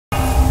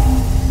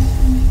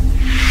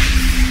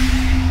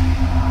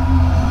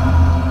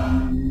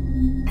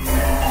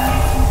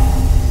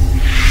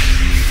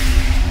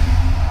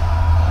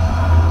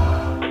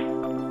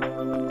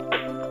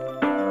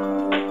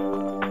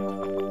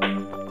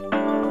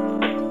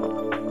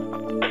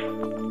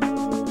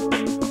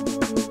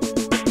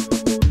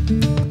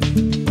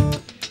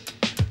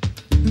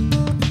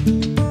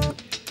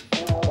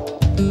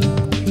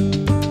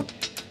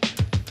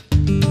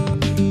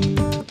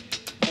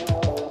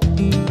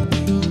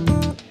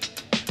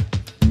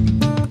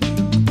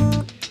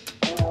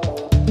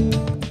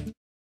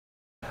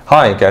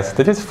Hi guys,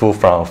 this is Fu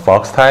from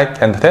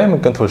Foxtech, and today I'm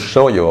going to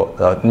show you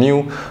a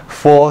new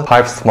 4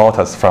 types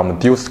motors from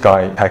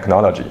Dualsky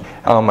technology.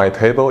 On my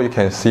table you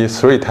can see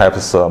 3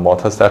 types of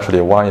motors.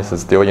 Actually one is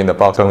still in the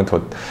box. I'm going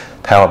to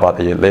tell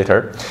about it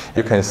later.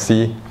 You can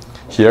see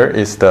here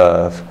is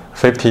the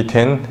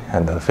 5010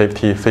 and the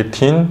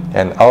 5015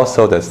 and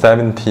also the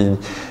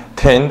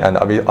 7010, and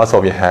we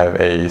have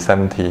a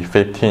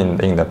 7015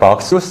 in the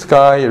box.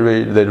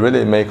 Dualsky they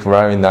really make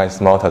very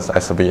nice motors,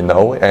 as we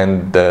know,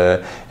 and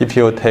if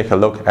you take a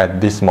look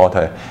at this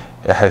motor,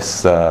 it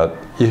has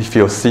if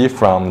you see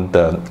from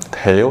the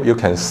tail, you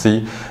can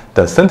see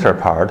the center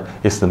part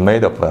is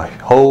made of a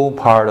whole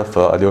part of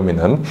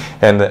aluminum,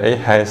 and it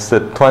has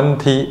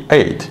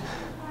 28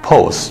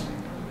 poles,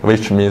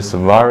 which means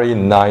very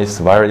nice,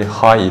 very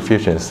high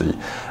efficiency.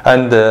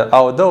 And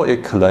although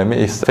it claims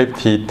it's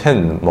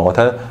 5010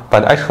 motor,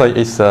 but actually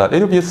it's a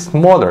little bit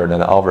smaller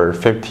than our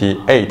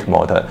 58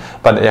 motor,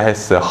 but it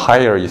has a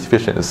higher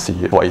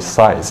efficiency for its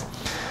size.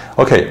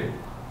 Okay,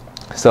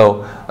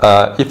 so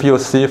if you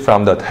see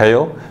from the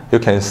tail, you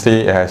can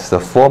see it has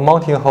 4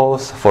 mounting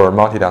holes for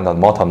mounted on the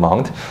motor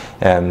mount,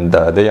 and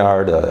they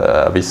are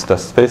with the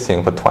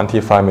spacing for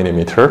 25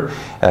 millimeter,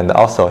 and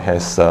also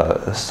has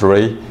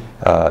 3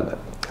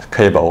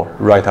 cable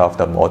right off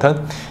the motor.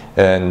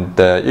 And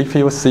if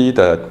you see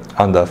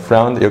on the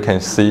front, you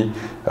can see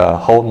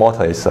whole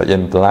motor is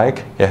in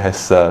black. It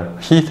has a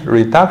heat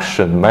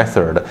reduction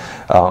method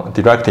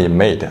directly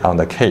made on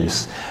the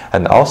case,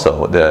 and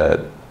also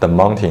the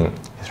mounting.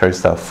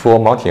 There's 4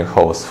 mounting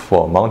holes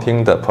for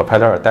mounting the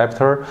propeller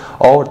adapter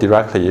or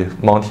directly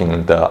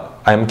mounting the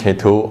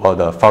MK2 or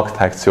the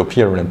Foxtech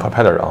Superior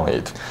propeller on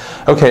it.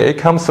 Okay, it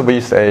comes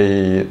with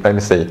a, let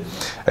me see,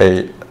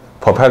 a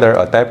propeller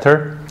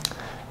adapter.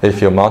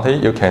 If you mount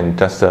it, you can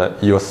just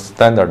use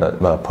standard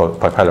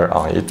propeller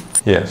on it.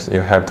 Yes,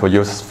 you have to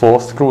use 4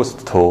 screws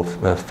to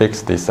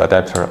fix this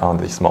adapter on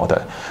this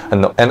motor.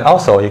 And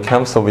also it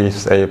comes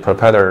with a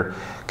propeller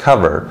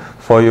cover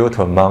for you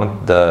to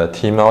mount the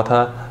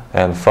T-motor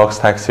and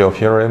Foxtech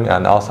Superior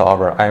and also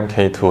our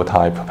MK2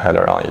 type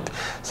propeller on it.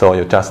 So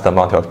you just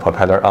mount your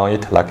propeller on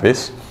it like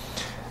this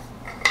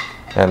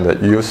and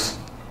use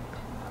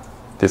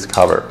this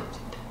cover.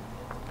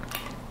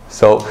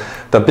 So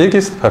the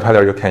biggest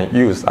propeller you can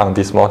use on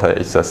this motor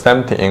is a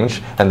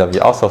 70-inch, and we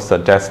also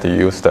suggest you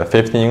use the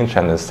 15-inch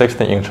and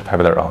 16-inch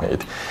propeller on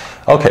it.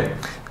 Okay,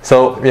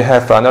 so we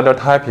have another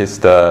type is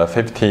the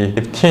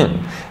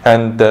 5015,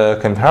 and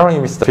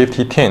comparing with the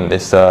 5010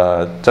 is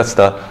just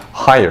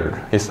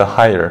higher. It's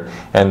higher,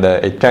 and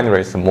it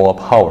generates more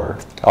power.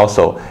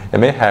 Also, it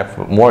may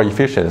have more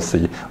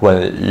efficiency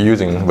when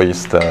using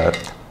with the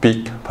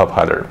big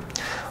propeller.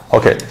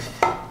 Okay,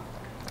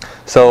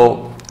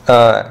 so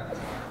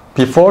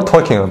before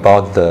talking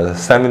about the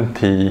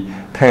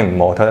 7010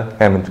 motor,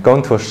 I'm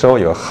going to show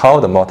you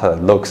how the motor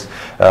looks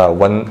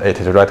when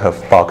it is right out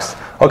of box.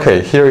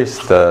 Okay, here is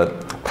the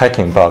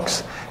packing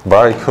box.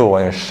 Very cool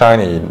and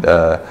shiny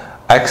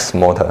X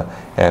motor,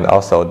 and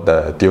also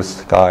the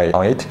Dualsky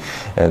on it,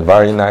 and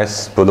very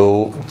nice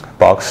blue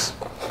box.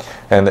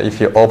 And if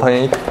you open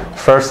it,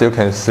 first you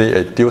can see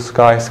a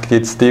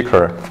Dualsky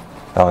sticker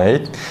on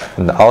it,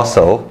 and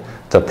also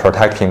the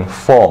protecting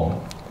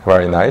foam.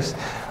 Very nice.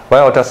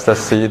 Well, just to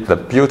see the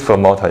beautiful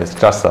motor is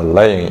just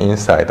laying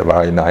inside,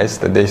 very nice.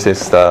 This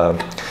is the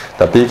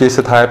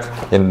biggest type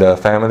in the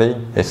family.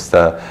 It's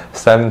the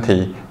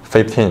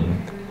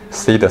 7015.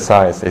 See the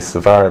size is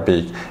very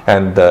big,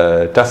 and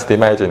just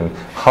imagine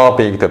how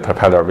big the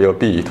propeller will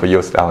be to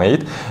use on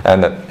it,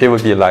 and it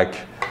will be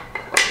like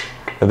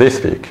this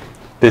big.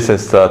 This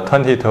is a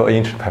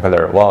 22-inch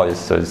propeller. Wow,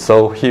 it's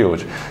so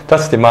huge.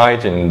 Just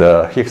imagine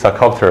the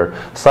hexacopter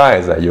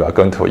size that you are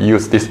going to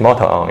use this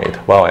motor on it.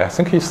 Wow, I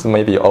think it's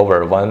maybe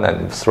over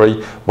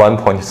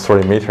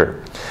 1.3 meter.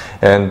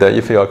 And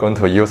if you are going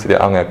to use it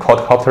on a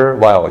quadcopter,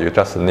 well, you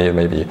just need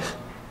maybe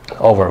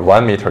over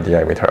 1 meter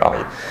diameter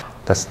on it.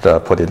 Just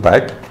put it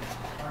back.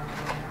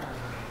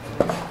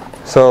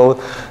 So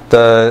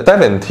the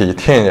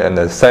 7010 and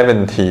the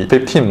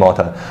 7015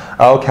 motor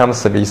all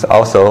comes with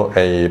also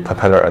a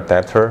propeller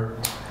adapter,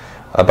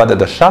 but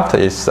the shaft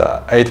is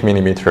 8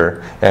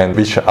 millimeter, and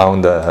which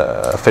on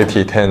the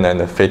 5010 and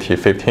the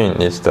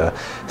 5015 is the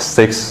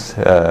 6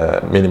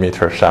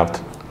 millimeter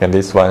shaft, and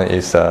this one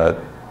is 8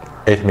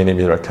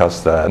 millimeter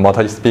because the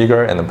motor is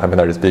bigger and the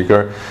propeller is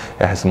bigger.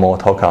 It has more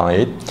torque on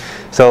it.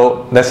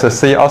 So let's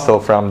see also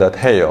from the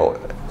tail.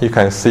 You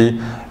can see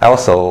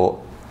also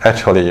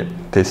actually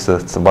this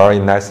is very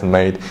nice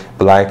made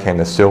black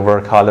and silver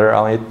color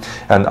on it,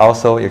 and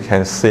also you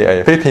can see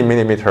a 50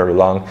 millimeter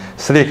long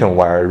silicon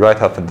wire right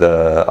from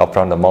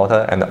the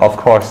motor, and of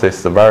course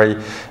it's a very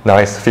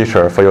nice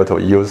feature for you to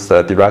use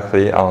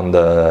directly on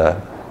the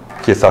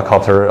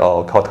hexacopter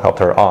or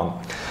quadcopter arm.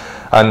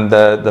 And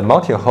the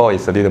mounting hole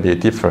is a little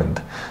bit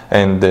different.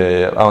 And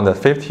on the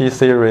 50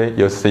 series,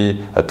 you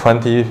see a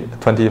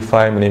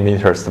 25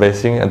 millimeter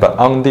spacing, but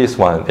on this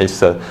one,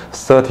 it's a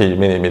 30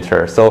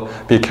 millimeter. So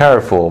be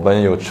careful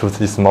when you choose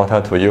this motor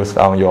to use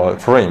on your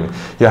frame.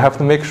 You have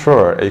to make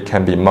sure it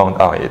can be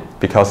mounted on it,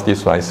 because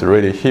this one is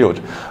really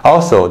huge.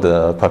 Also,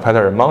 the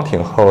propeller mounting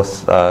hole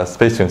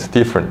spacing is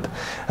different,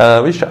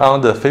 which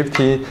on the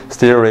 50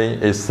 series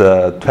is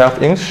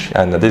 12 inch,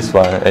 and this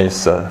one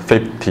is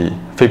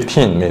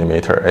 15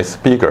 millimeter. It's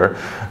bigger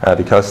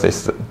because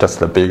it's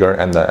just bigger,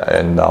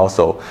 and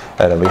also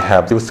we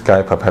have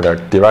Dualsky propeller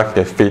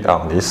directly fit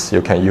on this.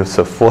 You can use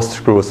the 4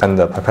 screws and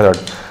the propeller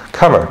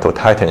cover to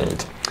tighten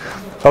it.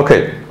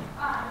 Okay.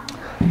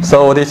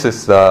 So this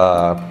is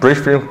a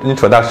brief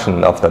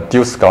introduction of the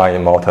Dualsky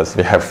motors.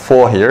 We have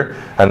 4 here,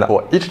 and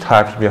for each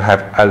type we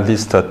have at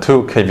least 2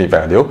 kV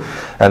value.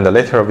 And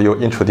later we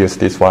will introduce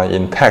this one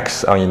in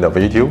text in the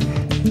video.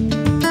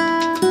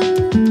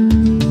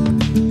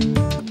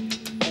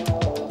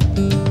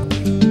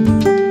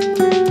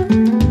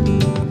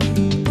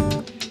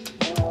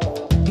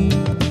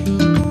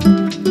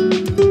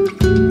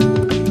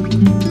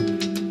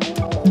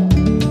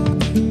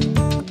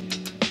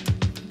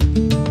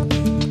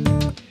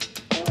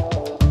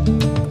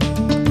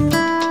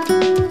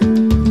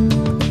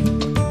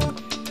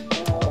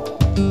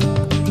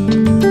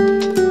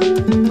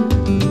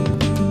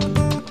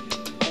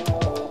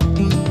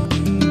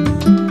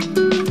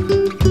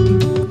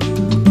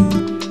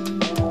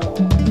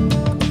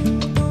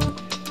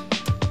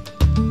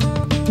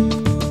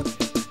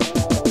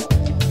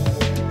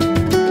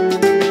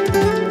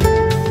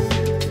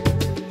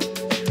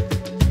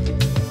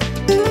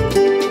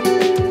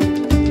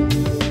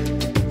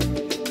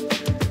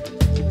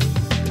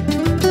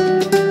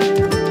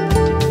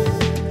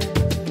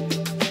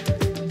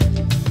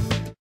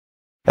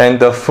 And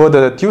for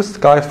the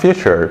Dualsky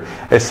feature,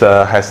 it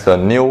has a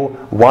new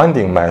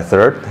winding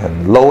method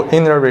and low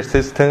inner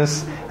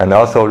resistance, and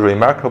also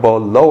remarkable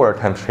lower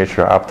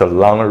temperature after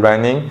long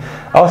running.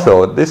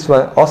 Also, this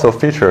one also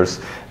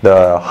features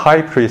the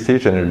high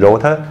precision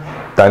rotor,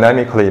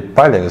 dynamically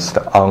balanced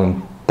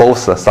on both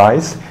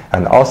sides,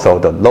 and also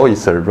the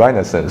lowest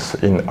resistance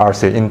in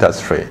RC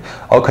industry.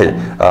 Okay,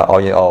 all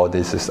in all,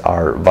 this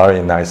are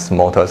very nice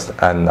motors,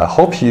 and I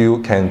hope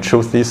you can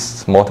choose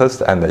these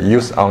motors and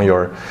use on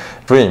your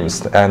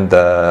frames. And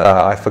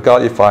I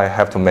forgot if I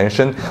have to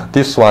mention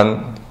this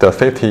one, the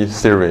 50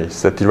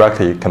 series,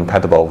 directly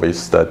compatible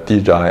with the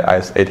DJI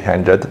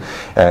S800,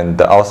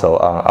 and also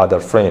other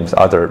frames,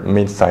 other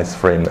mid-size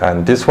frame.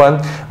 And this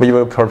one, we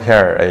will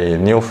prepare a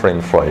new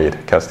frame for it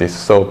because it's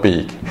so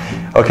big.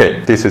 Okay,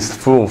 this is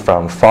Fu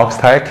from Fox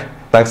Tech.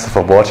 Thanks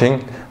for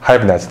watching.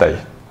 Have a nice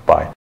day.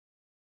 Bye.